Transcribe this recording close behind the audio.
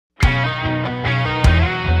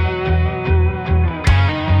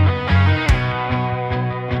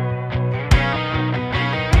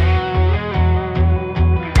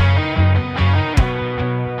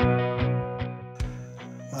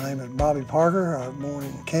Parker. I was born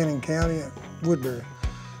in Cannon County at Woodbury.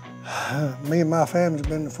 Me and my family's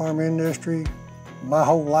been in the farm industry my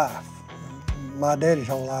whole life. My daddy's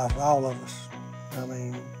whole life, all of us. I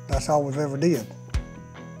mean, that's all we've ever did.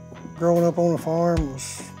 Growing up on a farm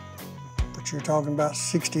was, what you're talking about,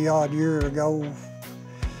 60-odd years ago.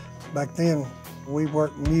 Back then, we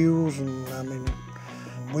worked mules, and I mean,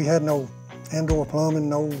 we had no indoor plumbing,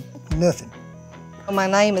 no nothing. My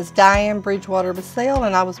name is Diane Bridgewater Basile,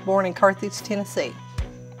 and I was born in Carthage, Tennessee.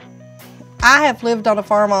 I have lived on a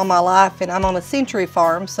farm all my life, and I'm on a century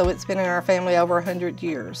farm, so it's been in our family over 100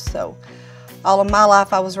 years. So all of my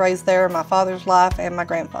life I was raised there, my father's life and my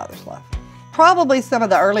grandfather's life. Probably some of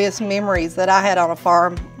the earliest memories that I had on a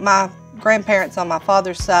farm, my grandparents on my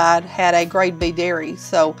father's side had a grade B dairy,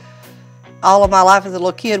 so all of my life as a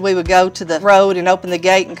little kid, we would go to the road and open the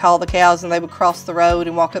gate and call the cows, and they would cross the road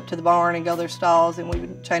and walk up to the barn and go to their stalls, and we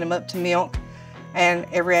would chain them up to milk. And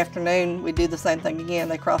every afternoon, we'd do the same thing again.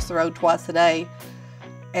 They crossed the road twice a day.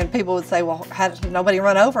 And people would say, well, how did nobody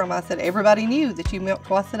run over them? I said, everybody knew that you milked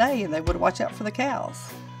twice a day, and they would watch out for the cows.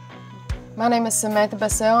 My name is Samantha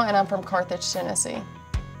Basile, and I'm from Carthage, Tennessee.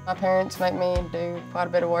 My parents make me do quite a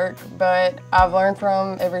bit of work, but I've learned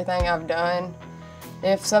from everything I've done.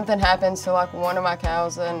 If something happens to like one of my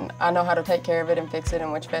cows, then I know how to take care of it and fix it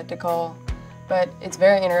and which vet to call. But it's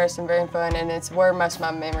very interesting, very fun, and it's where most of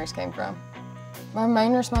my memories came from. My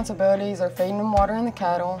main responsibilities are feeding and watering the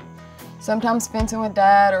cattle, sometimes fencing with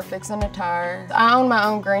Dad or fixing a tire. I own my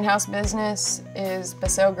own greenhouse business, is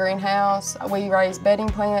Basile Greenhouse. We raise bedding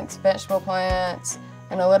plants, vegetable plants,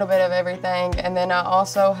 and a little bit of everything. And then I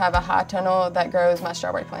also have a high tunnel that grows my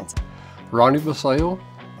strawberry plants. Ronnie Basile.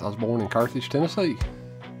 I was born in Carthage, Tennessee.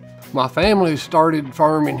 My family started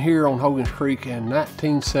farming here on Hogan's Creek in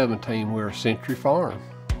 1917. We're a century farm.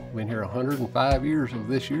 Been here 105 years of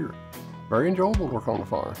this year. Very enjoyable to work on the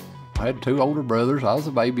farm. I had two older brothers. I was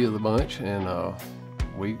the baby of the bunch, and of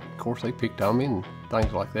course, they picked on me and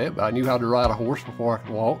things like that, but I knew how to ride a horse before I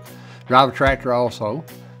could walk. Drive a tractor also.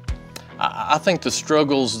 I think the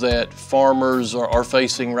struggles that farmers are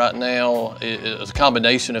facing right now is a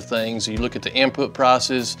combination of things. You look at the input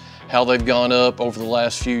prices, how they've gone up over the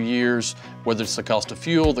last few years, whether it's the cost of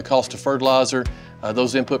fuel, the cost of fertilizer.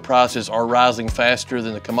 Those input prices are rising faster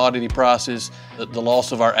than the commodity prices. The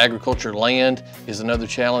loss of our agriculture land is another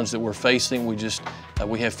challenge that we're facing.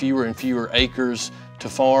 We have fewer and fewer acres to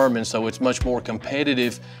farm, and so it's much more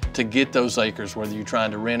competitive to get those acres, whether you're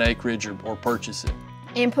trying to rent acreage or purchase it.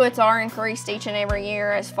 Inputs are increased each and every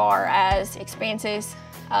year as far as expenses.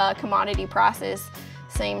 Commodity prices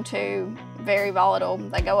seem to very volatile.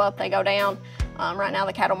 They go up, they go down. Right now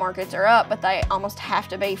the cattle markets are up, but they almost have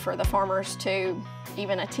to be for the farmers to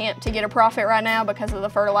even attempt to get a profit right now because of the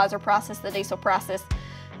fertilizer prices, the diesel prices,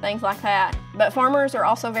 things like that. But farmers are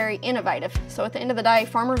also very innovative. So at the end of the day,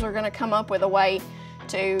 farmers are going to come up with a way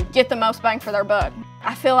to get the most bang for their buck.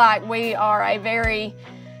 I feel like we are a very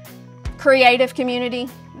creative community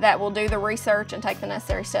that will do the research and take the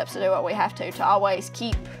necessary steps to do what we have to always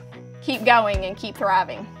keep going and keep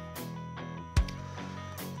thriving.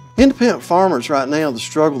 Independent farmers right now, the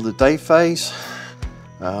struggle that they face,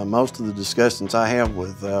 most of the discussions I have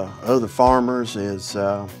with other farmers is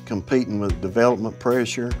competing with development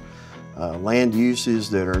pressure, land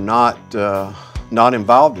uses that are not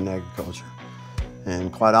involved in agriculture.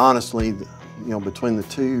 And quite honestly, between the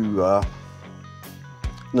two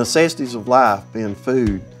necessities of life, being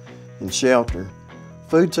food and shelter,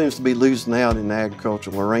 food seems to be losing out in the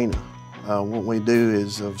agricultural arena. What we do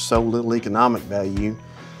is of so little economic value,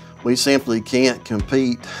 we simply can't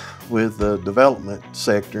compete with the development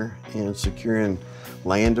sector in securing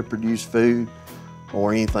land to produce food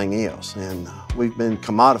or anything else. And we've been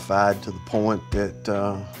commodified to the point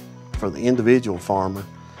that for the individual farmer,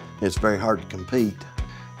 it's very hard to compete.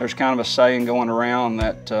 There's kind of a saying going around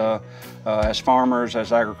that as farmers,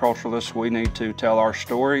 as agriculturalists, we need to tell our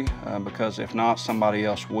story because if not, somebody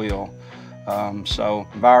else will. So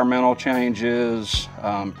environmental changes,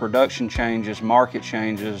 production changes, market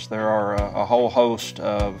changes, there are a whole host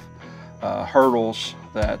of hurdles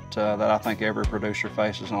that I think every producer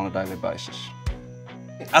faces on a daily basis.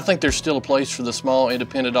 I think there's still a place for the small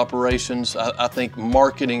independent operations. I think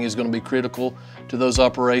marketing is going to be critical to those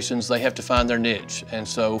operations. They have to find their niche, and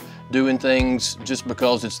so doing things just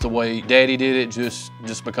because it's the way Daddy did it, just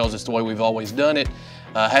because it's the way we've always done it,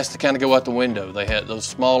 has to kind of go out the window. Those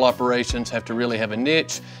small operations have to really have a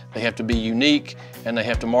niche. They have to be unique, and they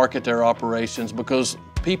have to market their operations because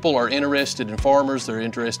people are interested in farmers. They're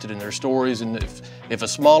interested in their stories, and if a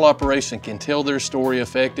small operation can tell their story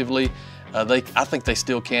effectively, I think they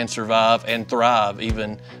still can survive and thrive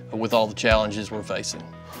even with all the challenges we're facing.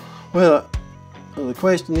 Well, the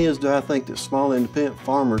question is, do I think that small independent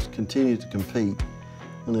farmers continue to compete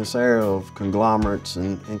in this era of conglomerates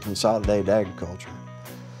and consolidated agriculture?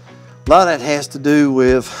 A lot of that has to do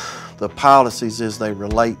with the policies as they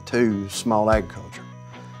relate to small agriculture.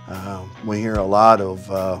 We hear a lot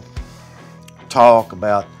of talk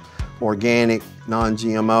about organic,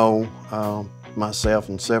 non-GMO. Myself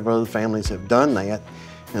and several other families have done that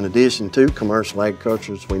in addition to commercial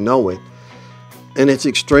agriculture as we know it. And it's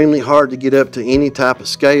extremely hard to get up to any type of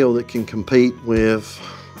scale that can compete with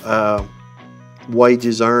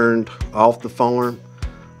wages earned off the farm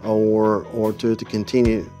or to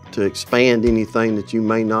continue to expand anything that you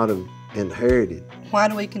may not have inherited. Why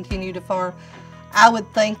do we continue to farm? I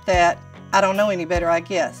would think that I don't know any better, I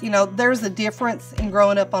guess. You know, there's a difference in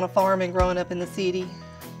growing up on a farm and growing up in the city.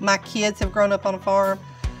 My kids have grown up on a farm.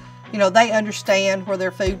 You know, they understand where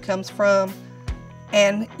their food comes from.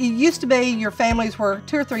 And it used to be your families were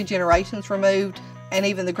 2 or 3 generations removed, and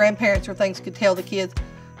even the grandparents or things could tell the kids.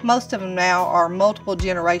 Most of them now are multiple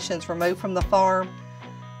generations removed from the farm,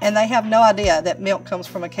 and they have no idea that milk comes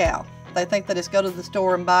from a cow. They think they just go to the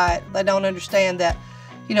store and buy it. They don't understand that,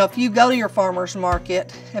 you know, if you go to your farmer's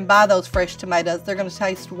market and buy those fresh tomatoes, they're going to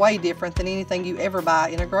taste way different than anything you ever buy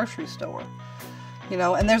in a grocery store. You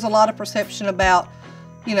know, and there's a lot of perception about,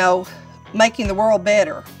 you know, making the world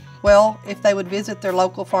better. Well, if they would visit their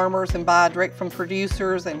local farmers and buy direct from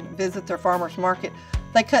producers and visit their farmer's market,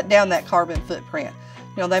 they cut down that carbon footprint.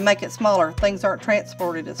 You know, they make it smaller. Things aren't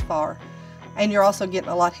transported as far. And you're also getting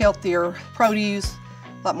a lot healthier produce,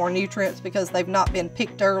 a lot more nutrients because they've not been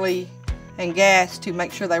picked early and gassed to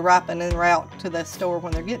make sure they ripen en route to the store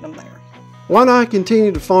when they're getting them there. Why do I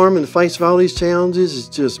continue to farm in the face of all these challenges?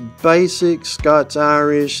 It's just basic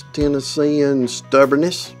Scots-Irish, Tennessean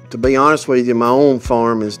stubbornness. To be honest with you, my own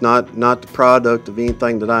farm is not the product of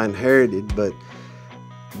anything that I inherited, but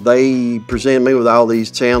they presented me with all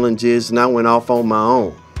these challenges and I went off on my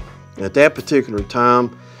own. At that particular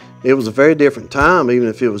time, it was a very different time, even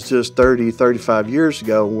if it was just 30, 35 years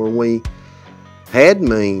ago, where we had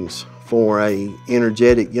means for a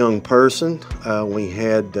energetic young person. We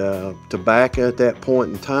had tobacco at that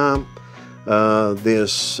point in time.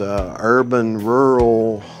 This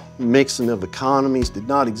urban-rural mixing of economies did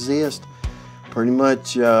not exist. Pretty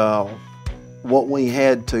much what we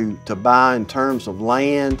had to buy in terms of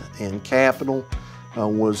land and capital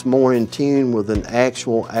was more in tune with an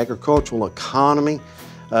actual agricultural economy.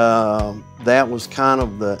 That was kind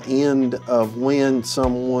of the end of when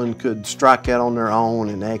someone could strike out on their own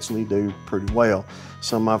and actually do pretty well.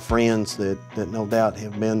 Some of my friends that no doubt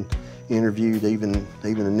have been interviewed even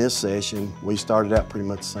in this session, we started out pretty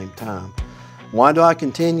much the same time. Why do I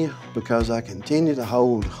continue? Because I continue to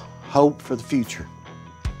hold hope for the future.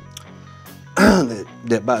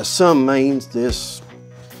 that by some means this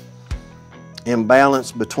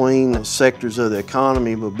imbalance between sectors of the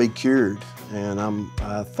economy will be cured. And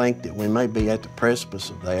I think that we may be at the precipice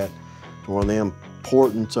of that, where the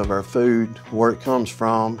importance of our food, where it comes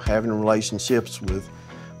from, having relationships with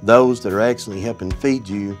those that are actually helping feed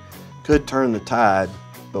you could turn the tide,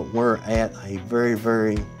 but we're at a very,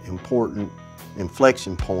 very important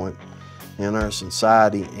inflection point in our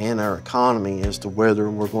society and our economy as to whether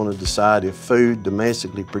we're going to decide if food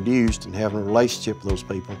domestically produced and having a relationship with those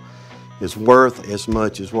people is worth as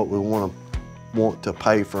much as what we want to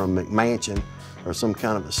pay for a McMansion or some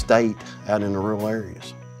kind of estate out in the rural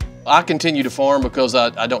areas. I continue to farm because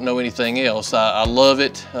I don't know anything else. I love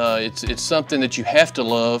it. It's something that you have to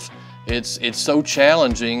love. It's so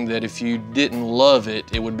challenging that if you didn't love it,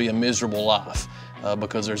 it would be a miserable life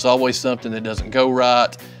because there's always something that doesn't go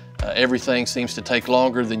right. Everything seems to take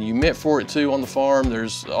longer than you meant for it to on the farm.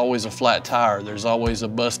 There's always a flat tire. There's always a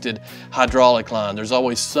busted hydraulic line. There's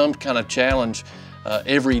always some kind of challenge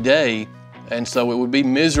every day. And so it would be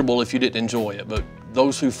miserable if you didn't enjoy it. But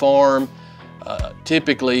those who farm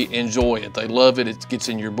typically enjoy it. They love it. It gets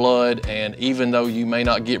in your blood. And even though you may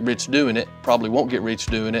not get rich doing it, probably won't get rich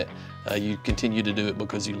doing it, you continue to do it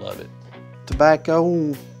because you love it.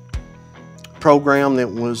 Tobacco program that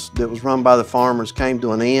was run by the farmers came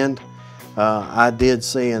to an end. I did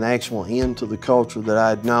see an actual end to the culture that I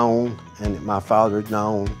had known and that my father had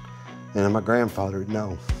known and that my grandfather had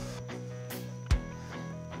known.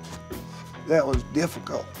 That was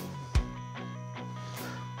difficult.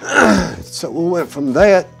 So we went from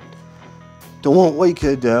that to what we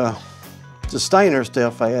could sustain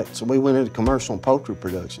ourselves at. So we went into commercial and poultry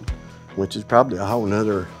production, which is probably a whole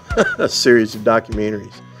nother series of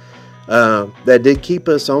documentaries. That did keep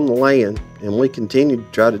us on the land, and we continued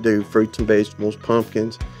to try to do fruits and vegetables,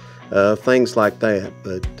 pumpkins, things like that.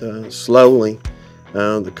 But slowly,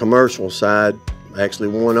 the commercial side actually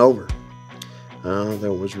won over.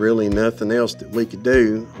 There was really nothing else that we could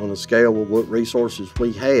do on a scale of what resources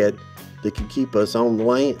we had that could keep us on the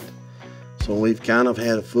land. So we've kind of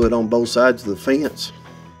had a foot on both sides of the fence,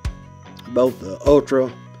 both the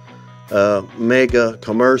ultra, mega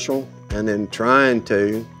commercial, and then trying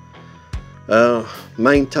to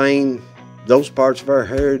maintain those parts of our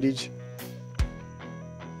heritage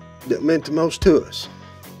that meant the most to us.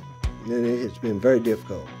 And it's been very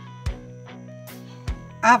difficult.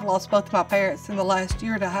 I've lost both of my parents in the last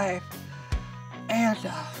year and a half, and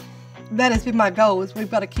that has been my goal, is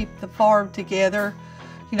we've got to keep the farm together,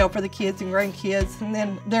 you know, for the kids and grandkids and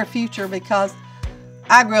then their future, because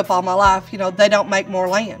I grew up all my life, you know, they don't make more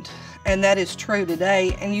land, and that is true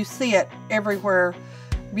today, and you see it everywhere.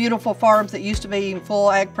 Beautiful farms that used to be in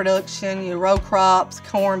full ag production, you know, row crops,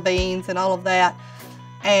 corn, beans, and all of that,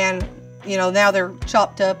 and you know, now they're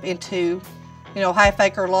chopped up into, you know,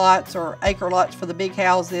 half-acre lots or acre lots for the big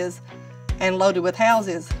houses and loaded with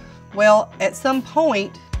houses. Well, at some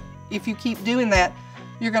point, if you keep doing that,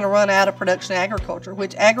 you're going to run out of production agriculture,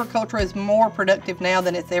 which agriculture is more productive now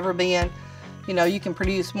than it's ever been. You know, you can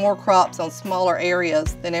produce more crops on smaller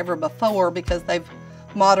areas than ever before because they've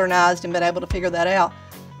modernized and been able to figure that out.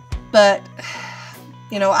 But,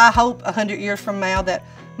 you know, I hope 100 years from now that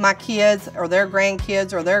my kids or their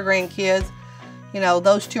grandkids, you know,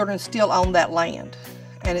 those children still own that land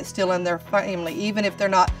and it's still in their family, even if they're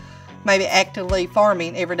not maybe actively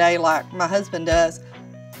farming every day like my husband does,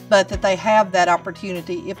 but that they have that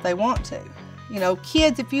opportunity if they want to. You know,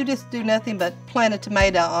 kids, if you just do nothing but plant a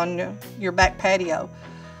tomato on your back patio,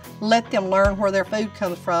 let them learn where their food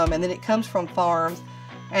comes from and that it comes from farms,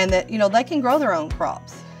 and that, you know, they can grow their own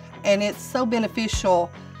crops. And it's so beneficial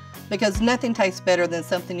because nothing tastes better than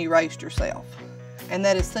something you raised yourself. And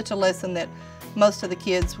that is such a lesson that most of the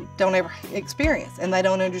kids don't ever experience and they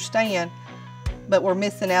don't understand, but we're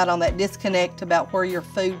missing out on that disconnect about where your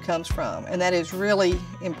food comes from, and that is really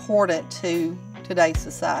important to today's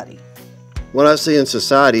society. What I see in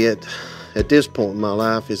society at this point in my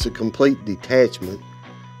life is a complete detachment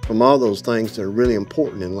from all those things that are really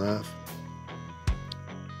important in life,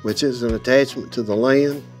 which is an attachment to the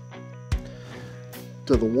land,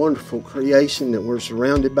 to the wonderful creation that we're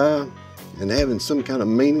surrounded by, and having some kind of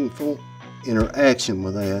meaningful interaction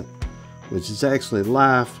with that, which is actually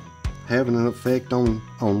life having an effect on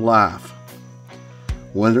life.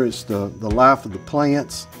 Whether it's the life of the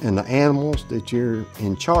plants and the animals that you're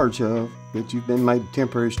in charge of, that you've been made a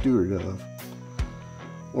temporary steward of,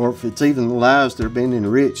 or if it's even the lives that are being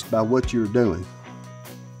enriched by what you're doing.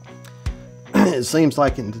 It seems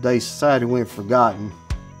like in today's society we've forgotten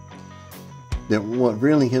that what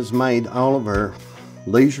really has made all of our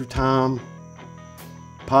leisure time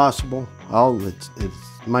possible, all of it's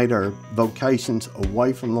made our vocations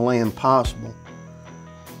away from the land possible,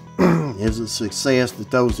 is the success that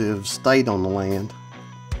those who have stayed on the land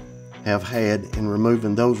have had in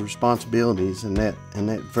removing those responsibilities and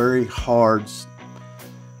that very hard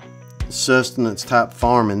sustenance type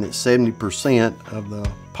farming that 70% of the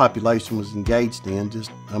population was engaged in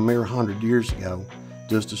just a mere 100 years ago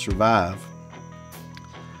just to survive.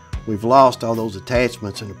 We've lost all those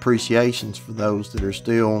attachments and appreciations for those that are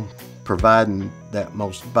still providing that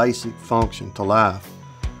most basic function to life,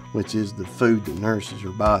 which is the food that nourishes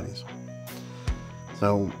our bodies.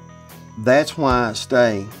 So that's why I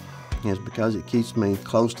stay, is because it keeps me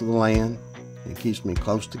close to the land, it keeps me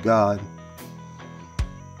close to God,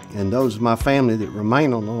 and those of my family that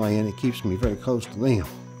remain on the land, it keeps me very close to them.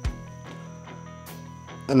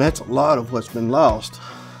 And that's a lot of what's been lost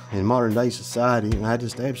in modern day society, and I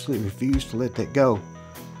just absolutely refuse to let that go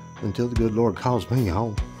until the good Lord calls me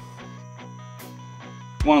home.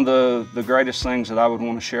 One of the greatest things that I would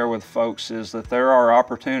want to share with folks is that there are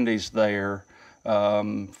opportunities there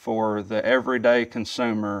for the everyday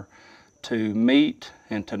consumer to meet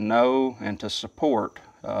and to know and to support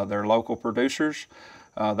their local producers.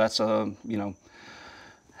 That's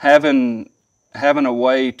having a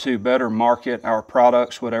way to better market our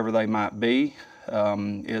products, whatever they might be,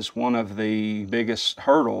 is one of the biggest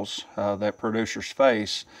hurdles that producers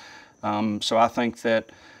face. So I think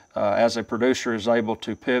that as a producer is able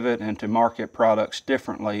to pivot and to market products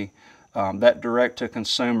differently, that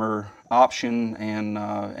direct-to-consumer option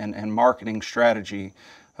and marketing strategy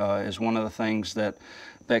is one of the things that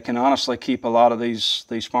can honestly keep a lot of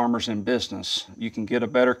these farmers in business. You can get a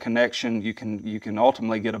better connection, you can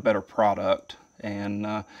ultimately get a better product, and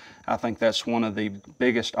I think that's one of the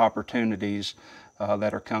biggest opportunities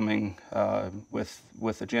that are coming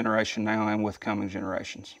with the generation now and with coming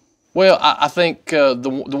generations. Well, I think the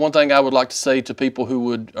one thing I would like to say to people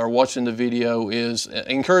who are watching the video is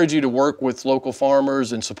encourage you to work with local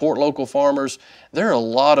farmers and support local farmers. There are a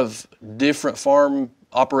lot of different farm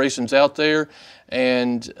operations out there,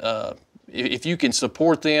 and if you can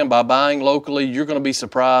support them by buying locally, you're going to be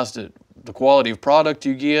surprised at the quality of product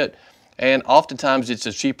you get. And oftentimes it's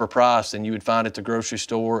a cheaper price than you would find at the grocery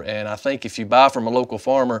store. And I think if you buy from a local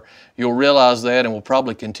farmer, you'll realize that and will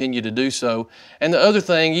probably continue to do so. And the other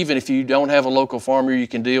thing, even if you don't have a local farmer you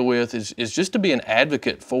can deal with, is just to be an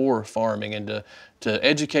advocate for farming and to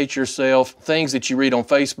educate yourself. Things that you read on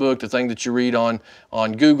Facebook, the things that you read on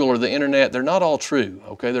Google or the internet, they're not all true,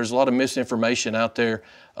 okay? There's a lot of misinformation out there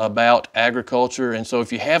about agriculture. And so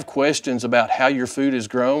if you have questions about how your food is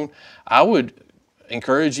grown, I would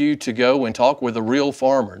encourage you to go and talk with a real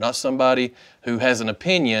farmer, not somebody who has an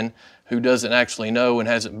opinion who doesn't actually know and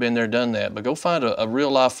hasn't been there, done that. But go find a real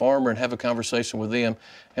life farmer and have a conversation with them.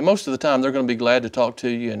 And most of the time, they're going to be glad to talk to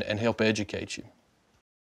you and help educate you.